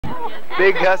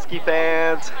Big Husky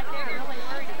fans.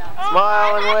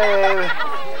 Smile and wave.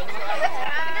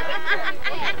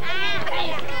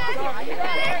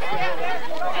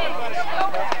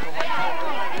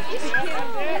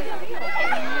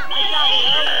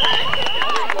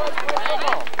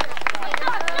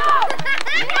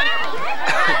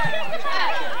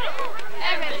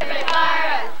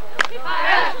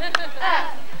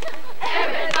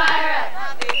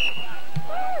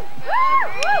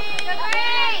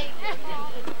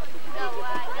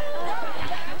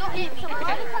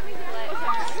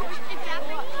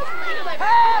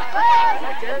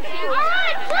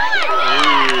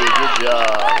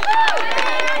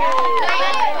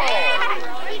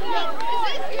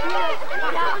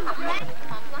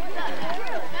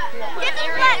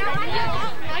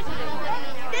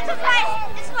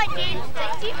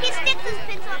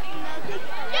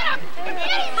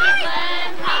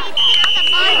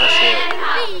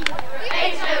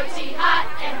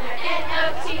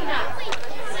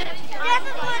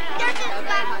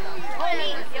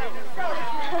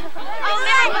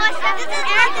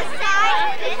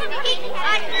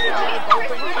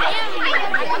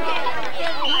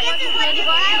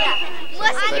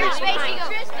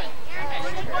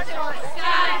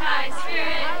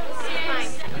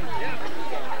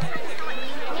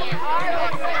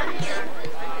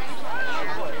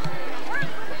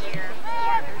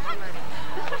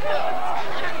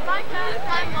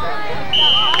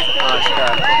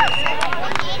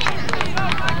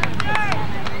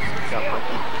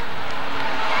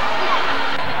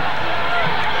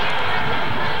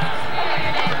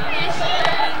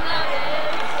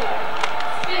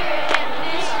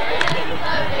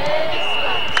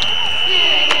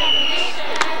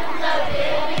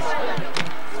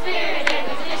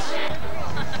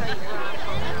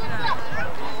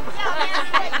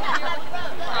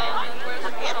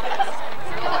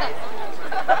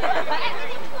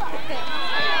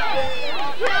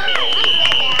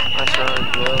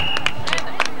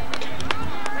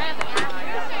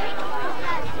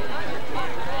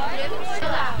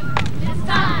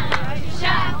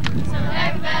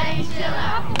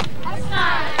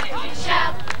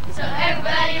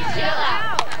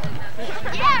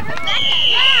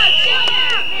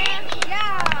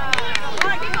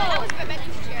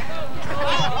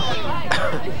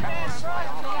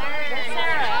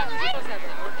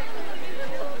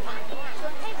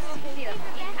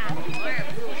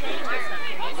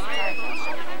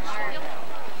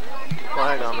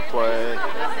 Flag on the play.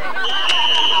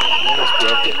 Almost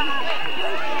broke it.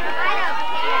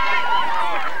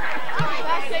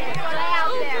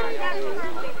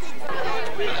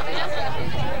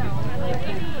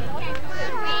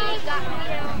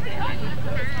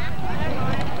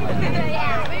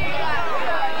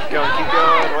 Keep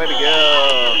going, way to go.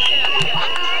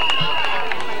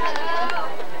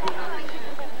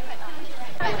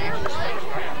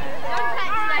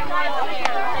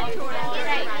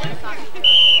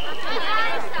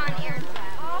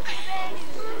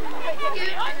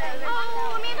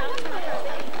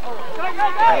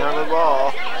 Hang on the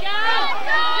ball.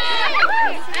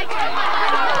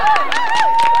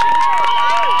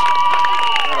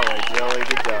 That away, Joey.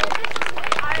 Good job.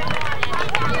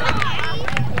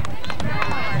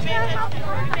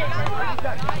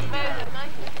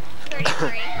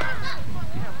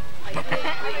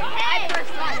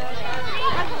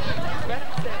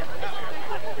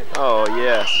 Oh,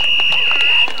 yes.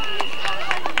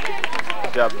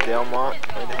 Good job, Delmont.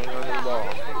 Way to hang on to the ball.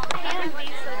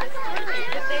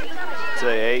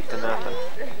 Say 8-0.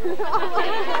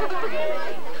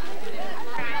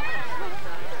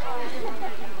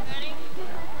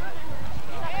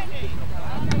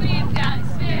 We've got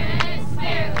spirit,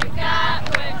 spirit, we've got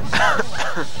rich.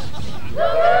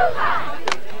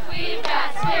 We've got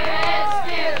spirit,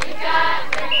 spirit, we've got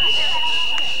rich.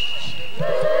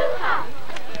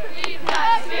 We've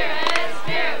got spirit,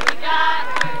 spirit, we've got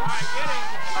rich.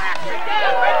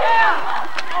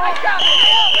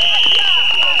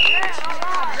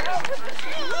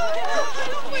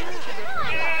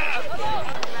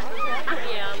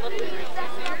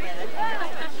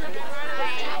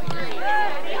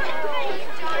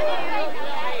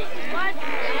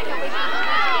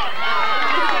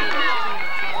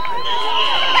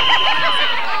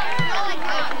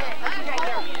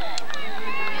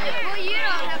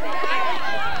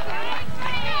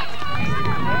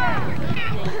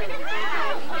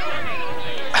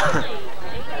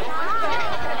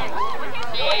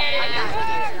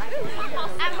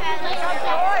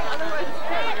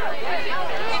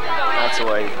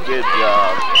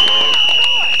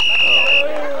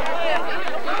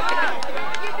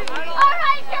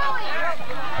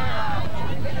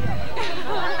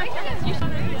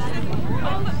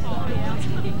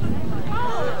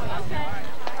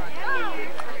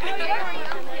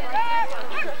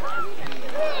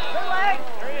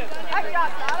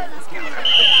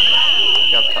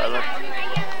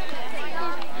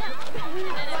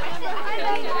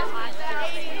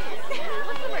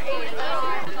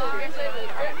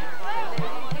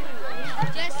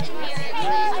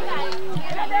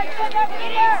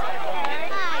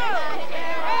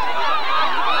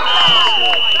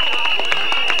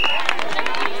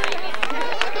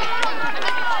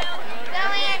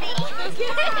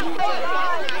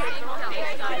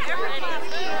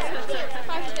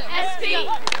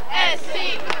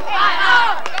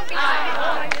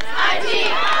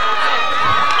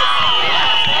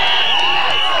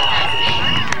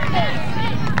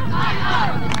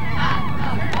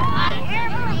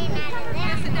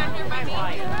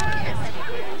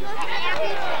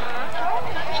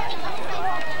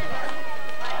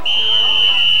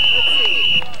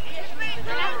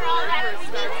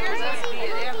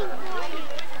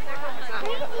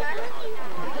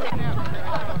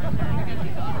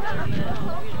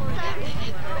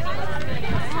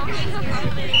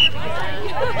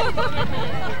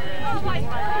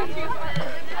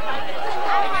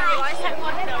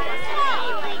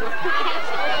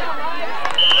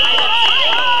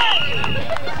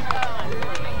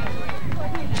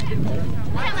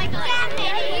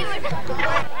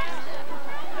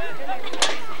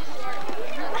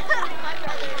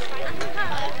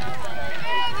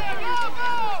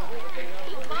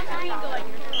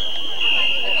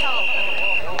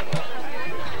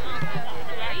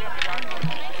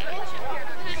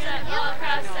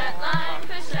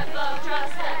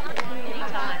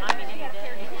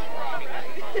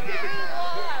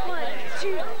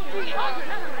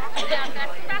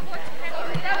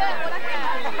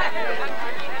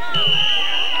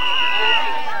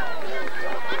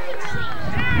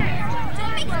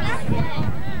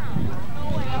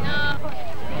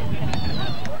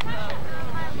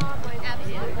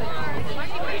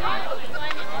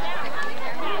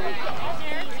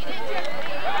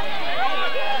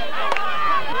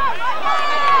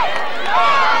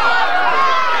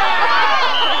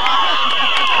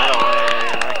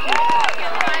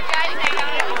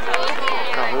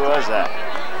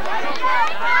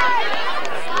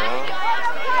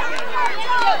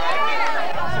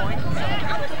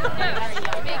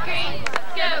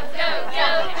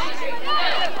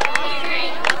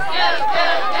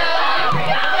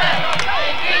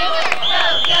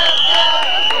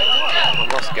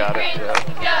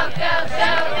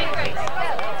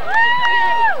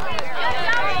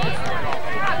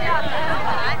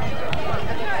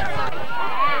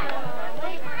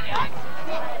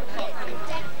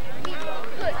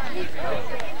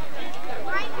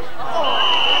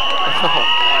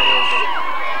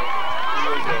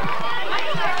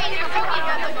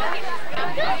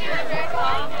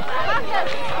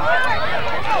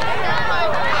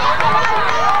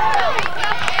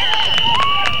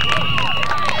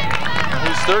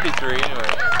 He's 33 anyway.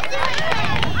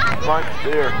 Mike's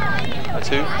beer. That's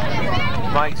who?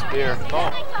 Mike's beer.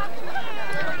 Oh.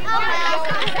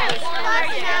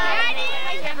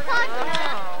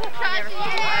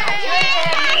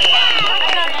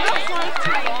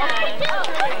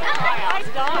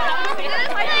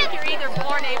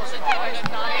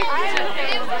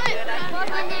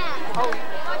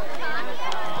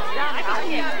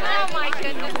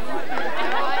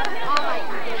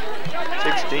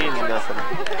 Nothing.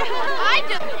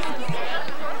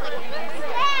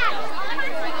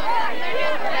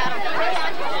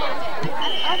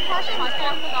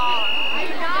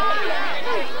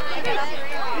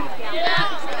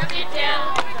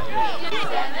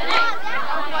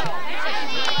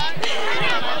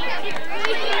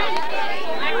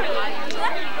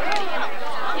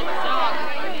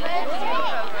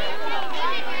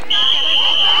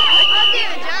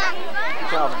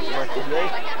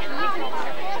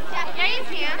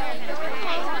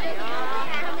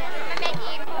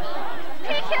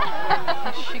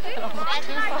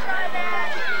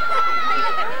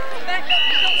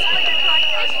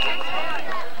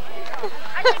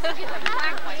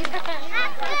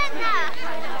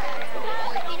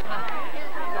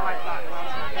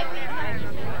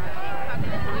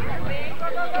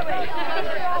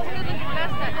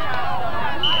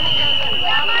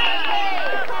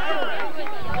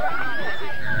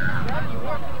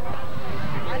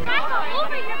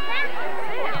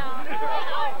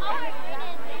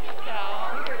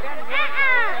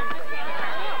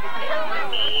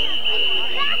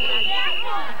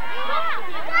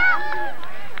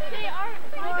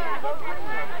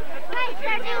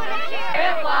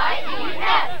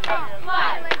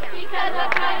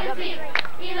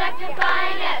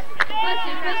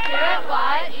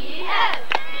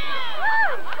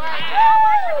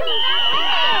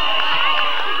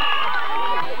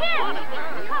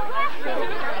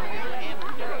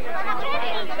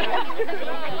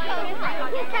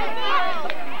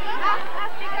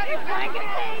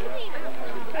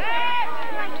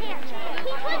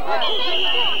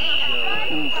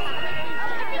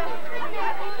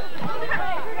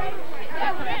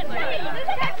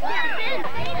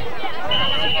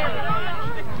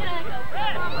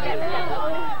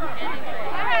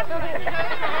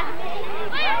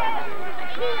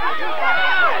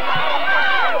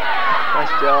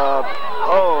 Nice job.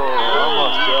 Oh,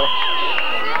 almost, Joe.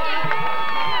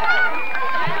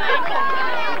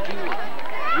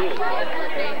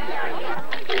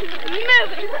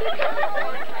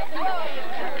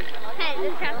 Hey,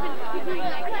 this captain.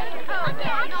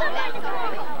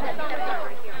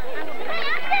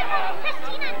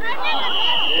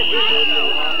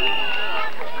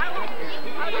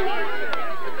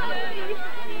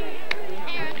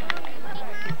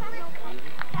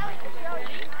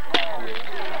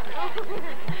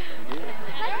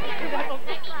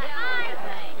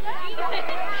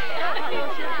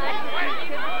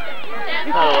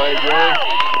 Hello,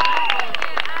 Joe.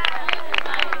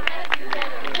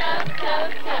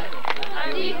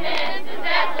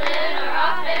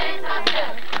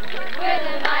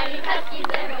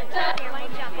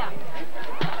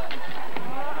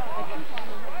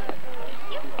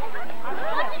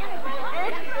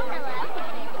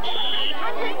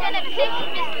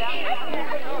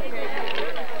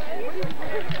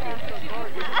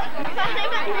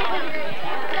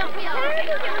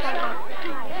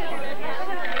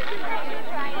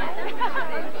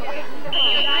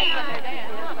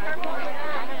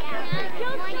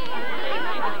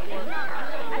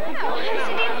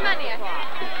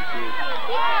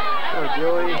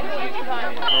 Joey.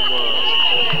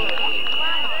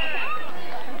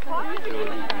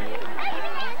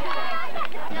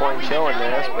 Point showing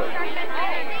this, but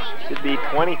should be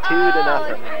 22-0,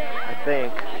 I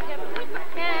think. What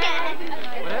happened?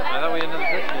 I thought we had another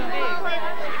touchdown.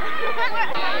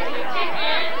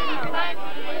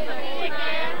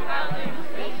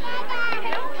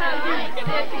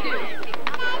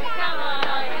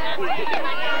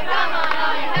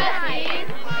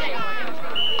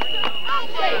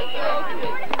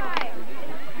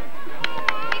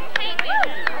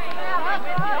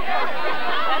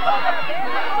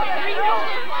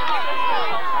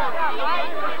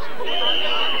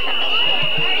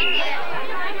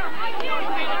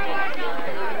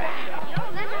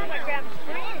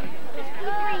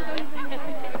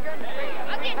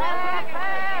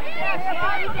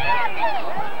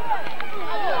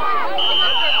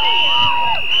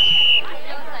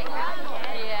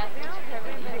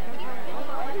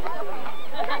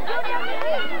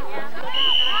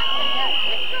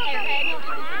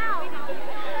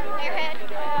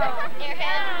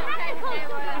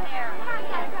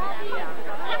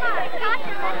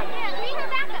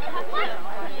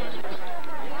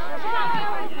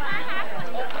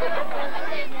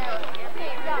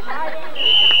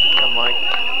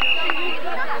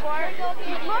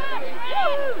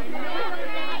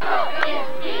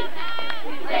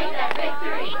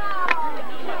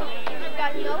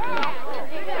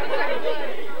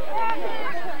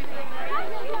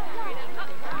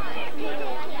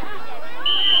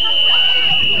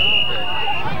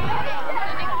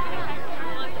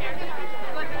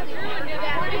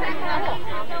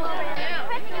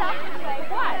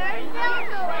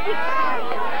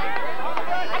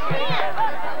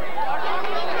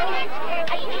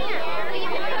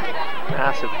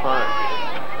 Massive punt.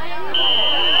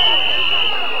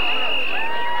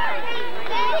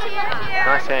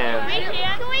 Nice hands.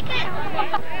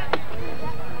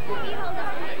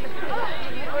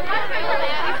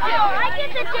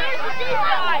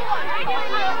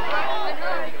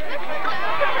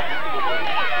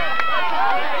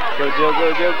 Go Joe,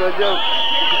 go Joe, go Joe.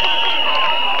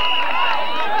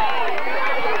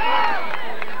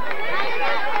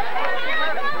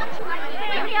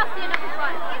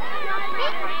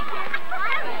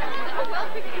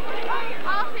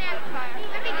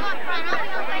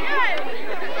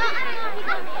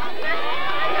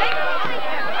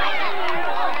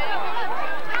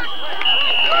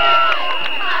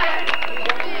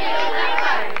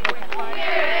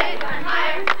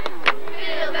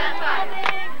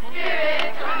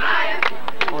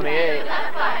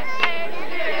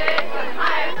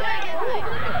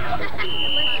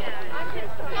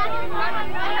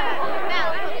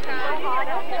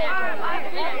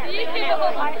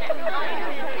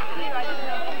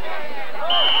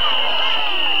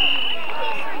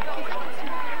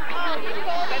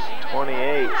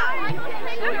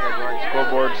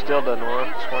 Scoreboard still doesn't work.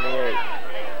 28.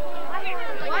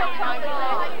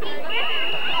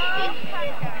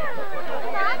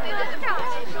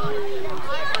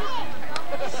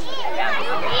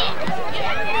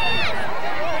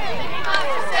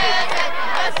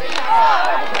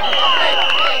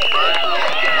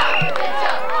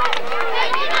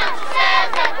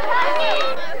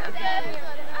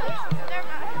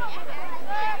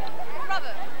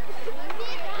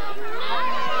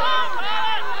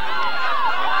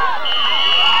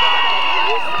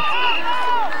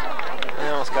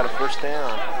 Got a first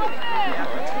down.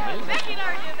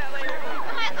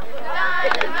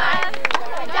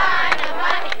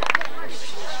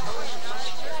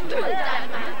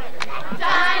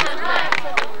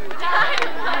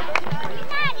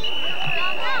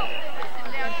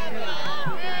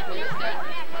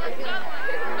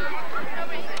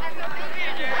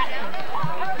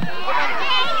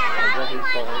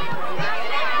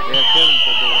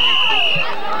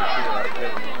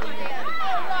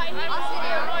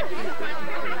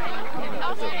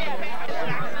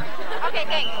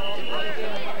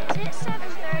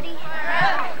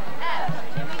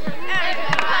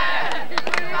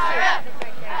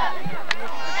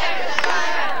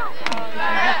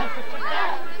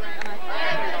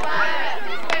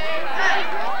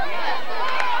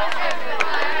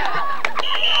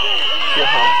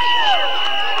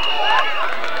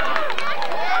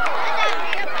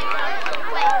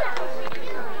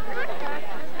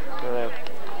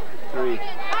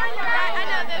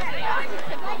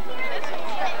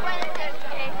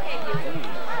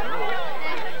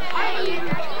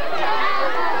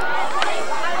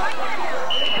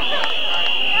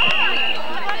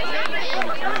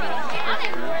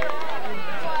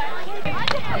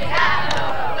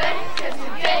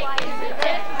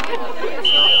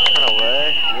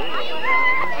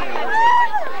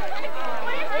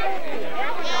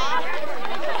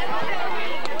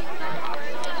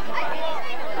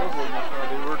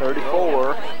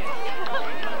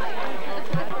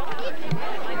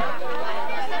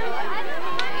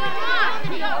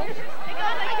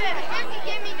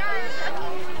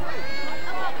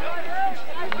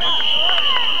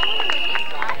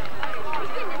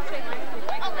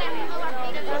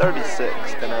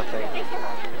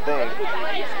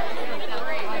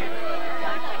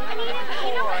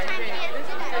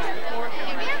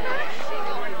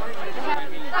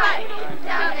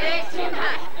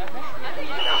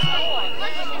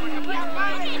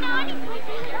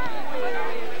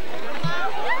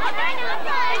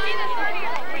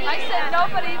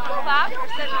 Somebody clapped or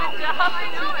said good job.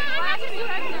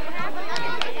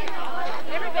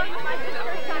 Everybody was like, the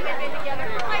first time they've been together.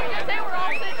 They were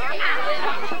all sitting here.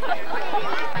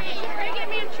 You're going to get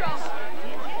me in trouble.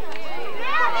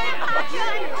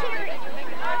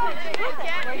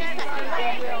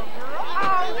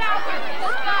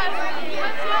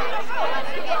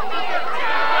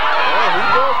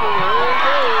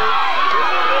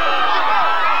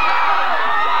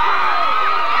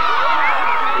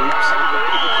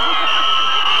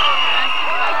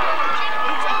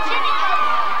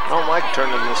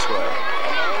 Turning this way.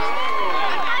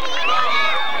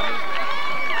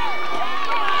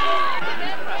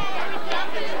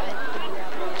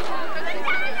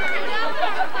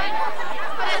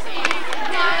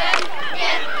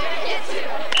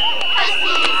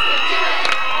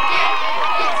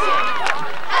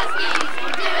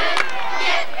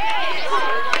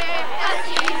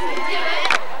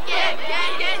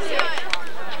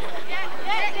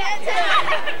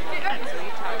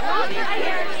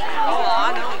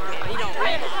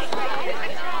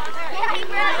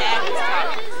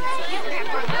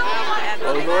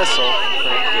 Whistle.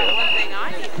 Thank you.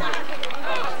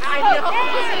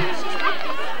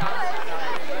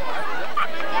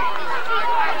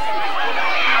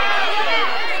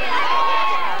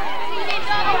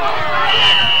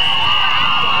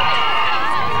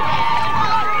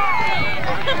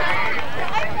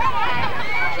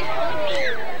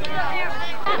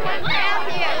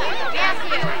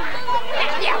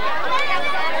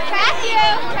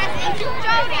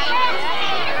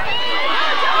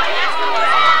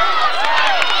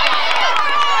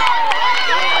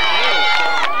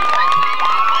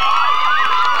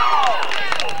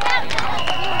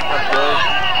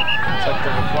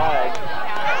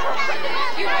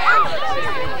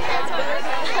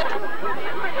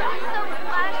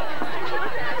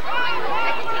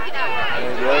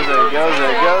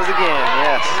 There goes again,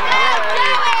 yes.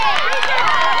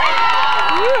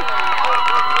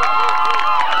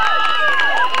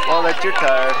 Well, that you're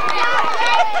tired.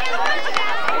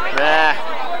 Nah.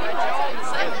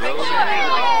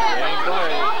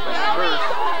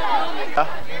 Huh?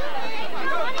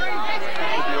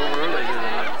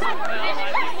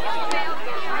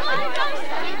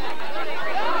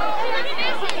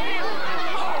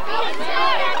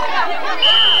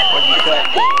 What'd you cut?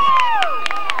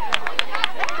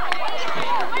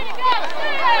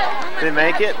 Did he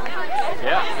make it?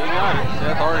 Yeah, he got it.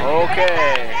 Seth already.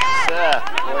 Okay, Seth,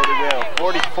 way to go.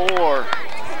 44-8,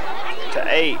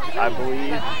 I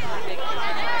believe.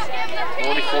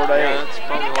 44-8. Yeah, that's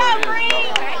probably what it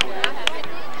is.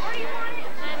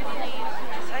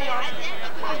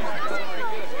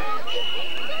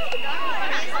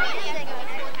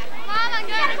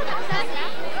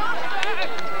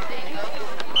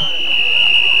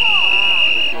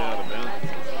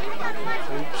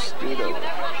 Oops, do it over.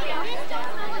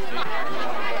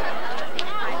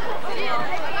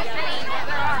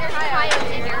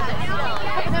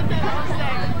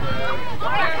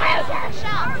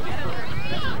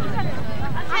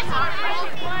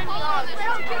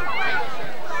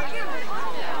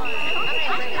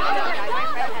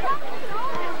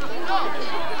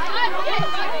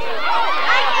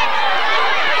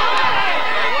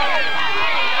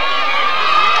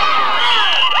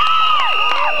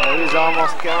 He's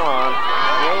almost gone.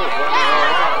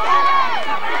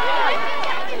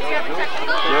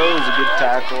 Joe's a good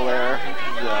tackle there.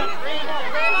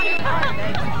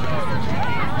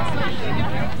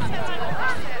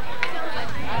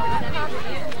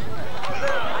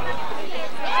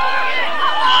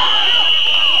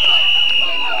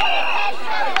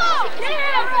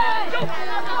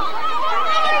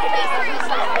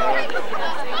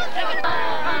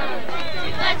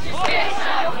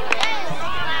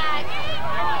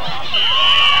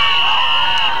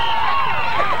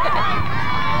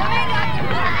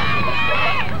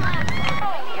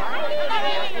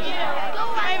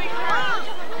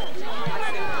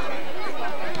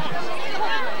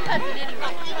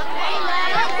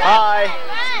 Hi.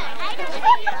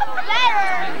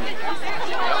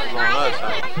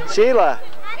 Sheila.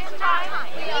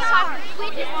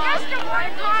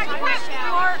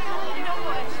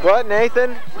 What,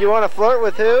 Nathan? You want to flirt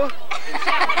with who?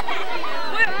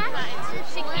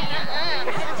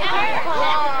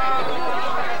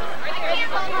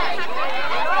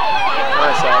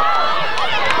 Nice out.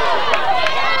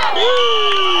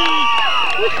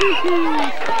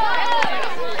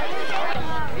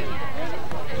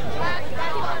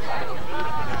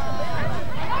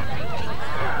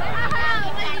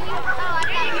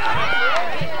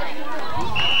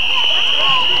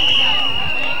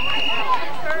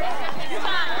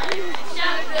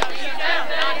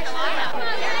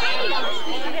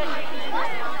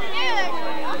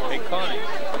 Connie. You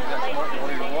got some more of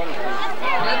your waterproof.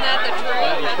 Isn't that the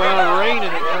truth? You put on rain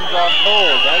and it turns off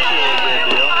cold. That's really a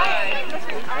good deal.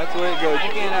 That's the way it goes.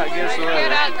 You can't outguess the weather. You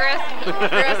can't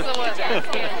outguess the weather.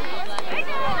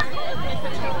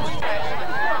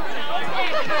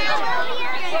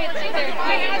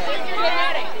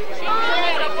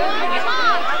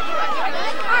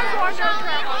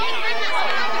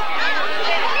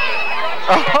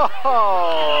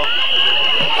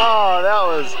 Oh, that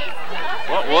was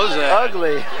What was that?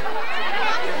 ugly.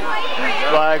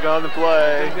 Flag on the I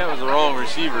play. think that was the wrong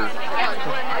receiver.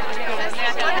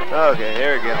 Okay,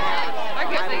 here we go.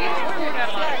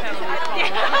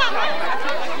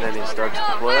 Then he starts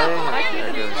to play.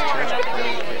 There goes Chuck.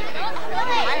 Okay.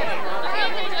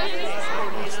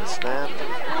 That's the snap.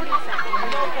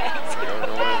 Don't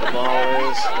know where the ball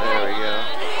is. There we go.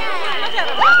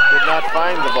 Did not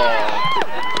find the ball.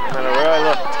 No matter where I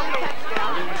looked.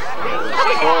 It was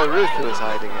Troy Ruth who was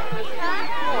hiding it.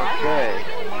 Okay.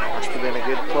 Must have been a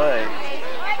good play.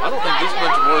 I don't think this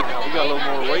bunch of work. We got a little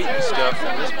more weight and stuff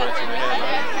than this bunch than they had.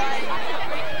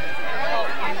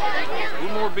 A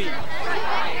little more beat.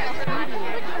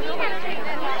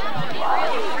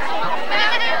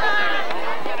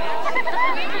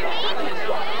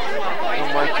 Go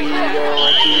Mikey,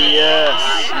 yes,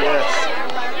 yes.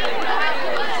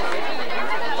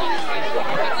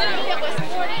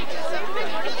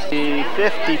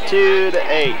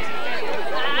 52-8.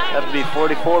 That would be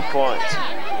 44 points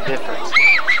difference.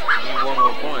 Need one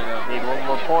more point. Need one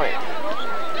more point.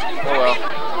 Oh well.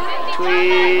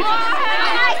 Tweet.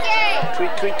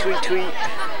 Tweet, tweet, tweet, tweet.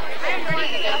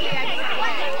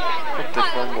 Hope the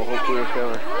fumble, hope we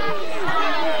recover.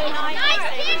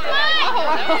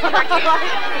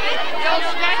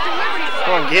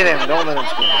 Come on, get him. Don't let him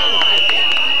spin.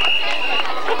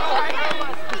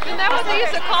 Isn't that what they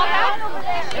used to call that?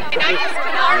 And I just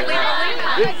can hardly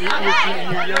believe it. You're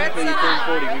young until you turn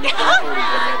 40. When you turn 40,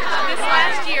 This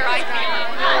last year I came up.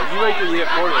 you wait till you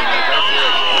hit 40. That's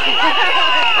it.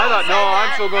 I thought, no,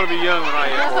 I'm still going to be young when I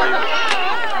hit 40.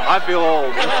 I feel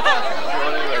old.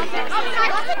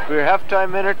 We're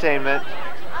halftime entertainment.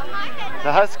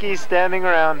 The Huskies standing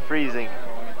around freezing.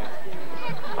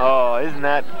 Oh, isn't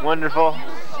that wonderful?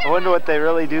 I wonder what they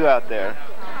really do out there.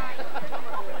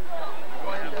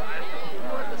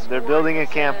 They're building a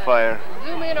campfire.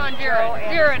 Zoom in on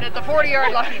Darren at the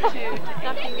 40-yard line.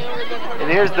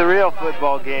 And here's the real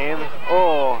football game.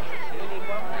 Oh,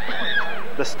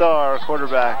 the star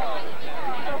quarterback.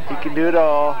 He can do it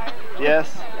all.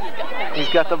 Yes, he's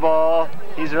got the ball.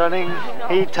 He's running.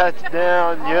 He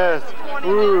touchdown. Yes.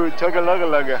 Ooh,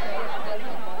 chugga-lugga-lugga.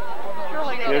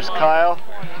 Here's Kyle.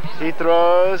 He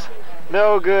throws.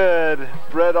 No good.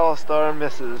 Brett All-Star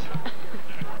misses.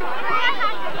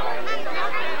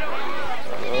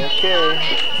 Okay.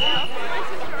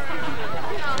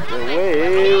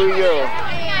 Away we go.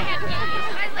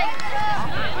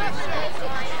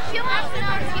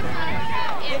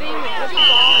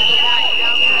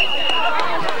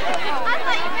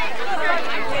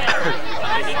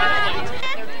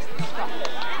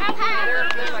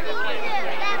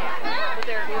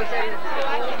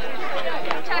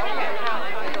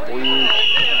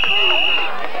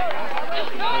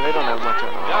 They don't have much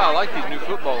on them. Yeah, I like these new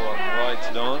football lights,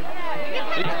 Don.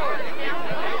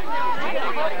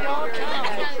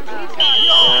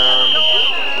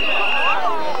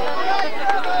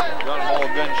 Got them all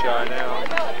gun shy now.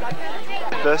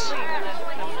 This.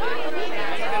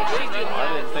 I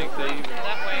didn't think they even...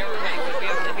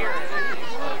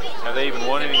 Have they even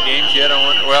won any games yet? I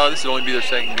wonder. Well, this will only be their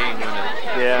second game, wouldn't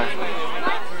it? Yeah.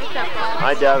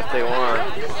 I doubt if they won.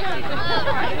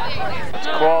 It's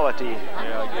quality.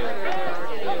 Yeah, I guess.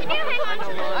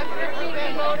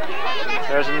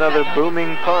 There's another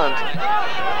booming punt.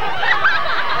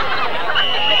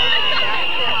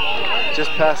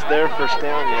 Just past their first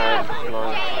down yard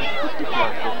line.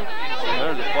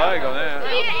 There's a flag on that.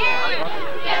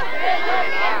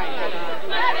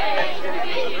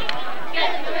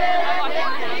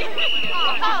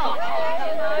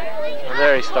 Well,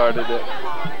 there he started it.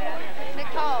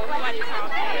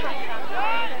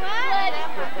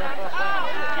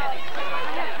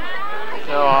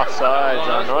 No offsides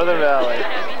on Northern Valley.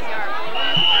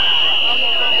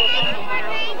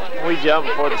 We jump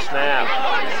before the snap.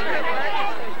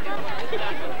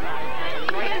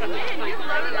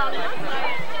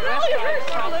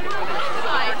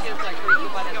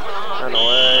 Run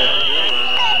away.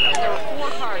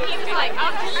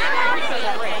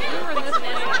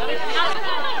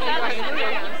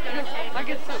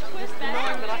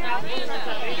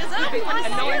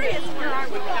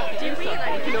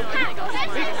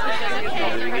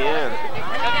 Again.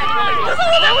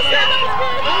 That was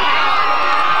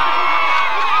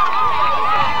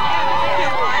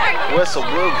whistle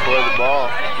blew before the ball.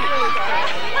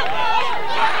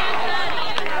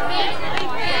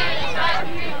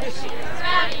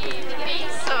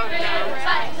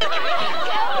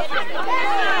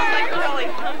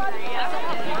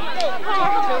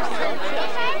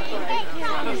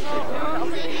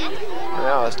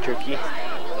 That was tricky.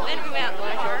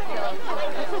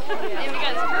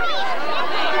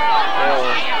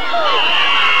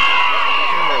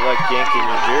 Like yanking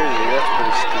your jersey, that's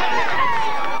pretty stupid.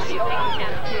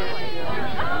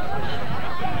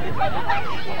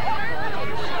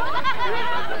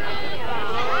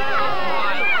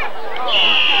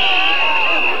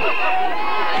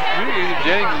 Either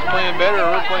Jennings is playing better or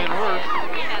we're playing worse.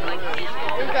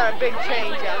 We've got a big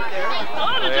change out there.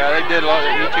 Yeah, they did a lot. He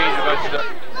changed a bunch of stuff.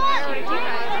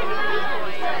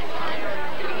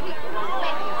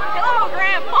 Hello,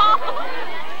 Grandpa.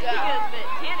 Because the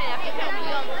Hannah after help me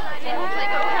on and it's like,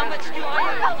 oh, how much do I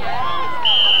owe you?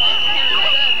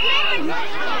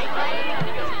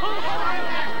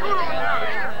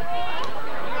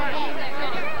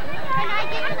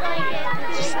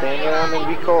 Just stand around and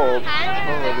be cold.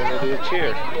 Oh, we're gonna do a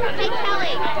cheer.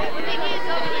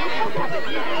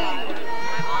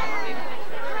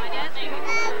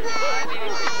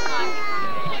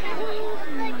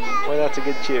 Well, that's a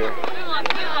good cheer.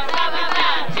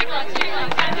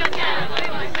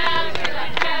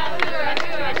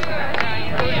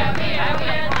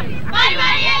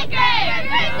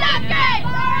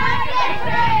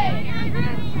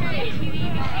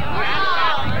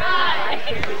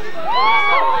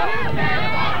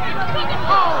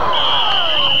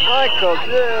 Michael J.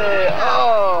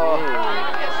 Oh!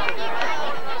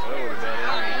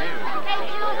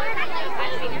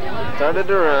 Started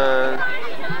to run.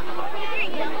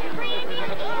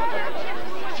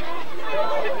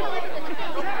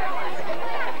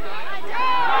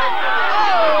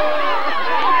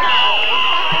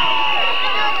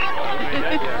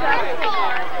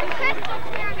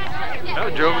 No,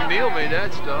 Joe McNeil made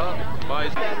that stop. By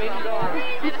his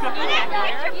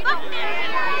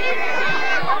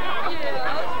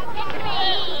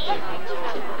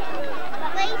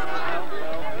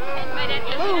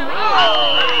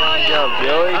Good job,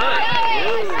 Joey.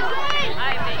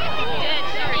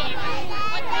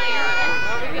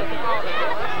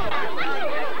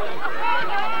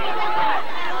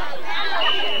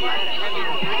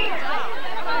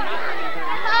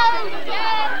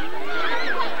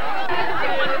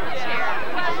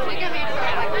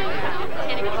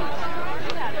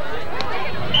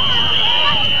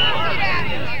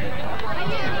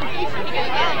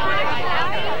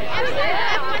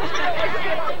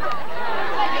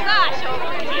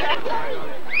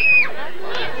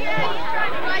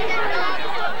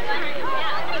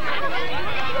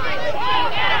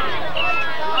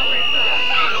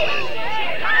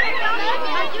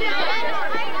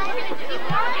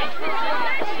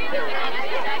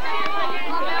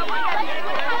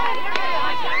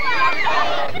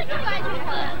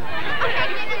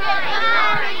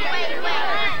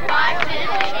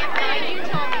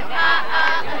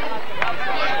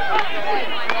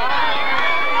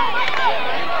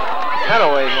 That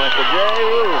away, Michael J.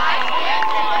 Woo.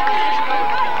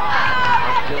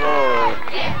 Knocked him over.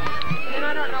 And I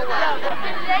don't know what.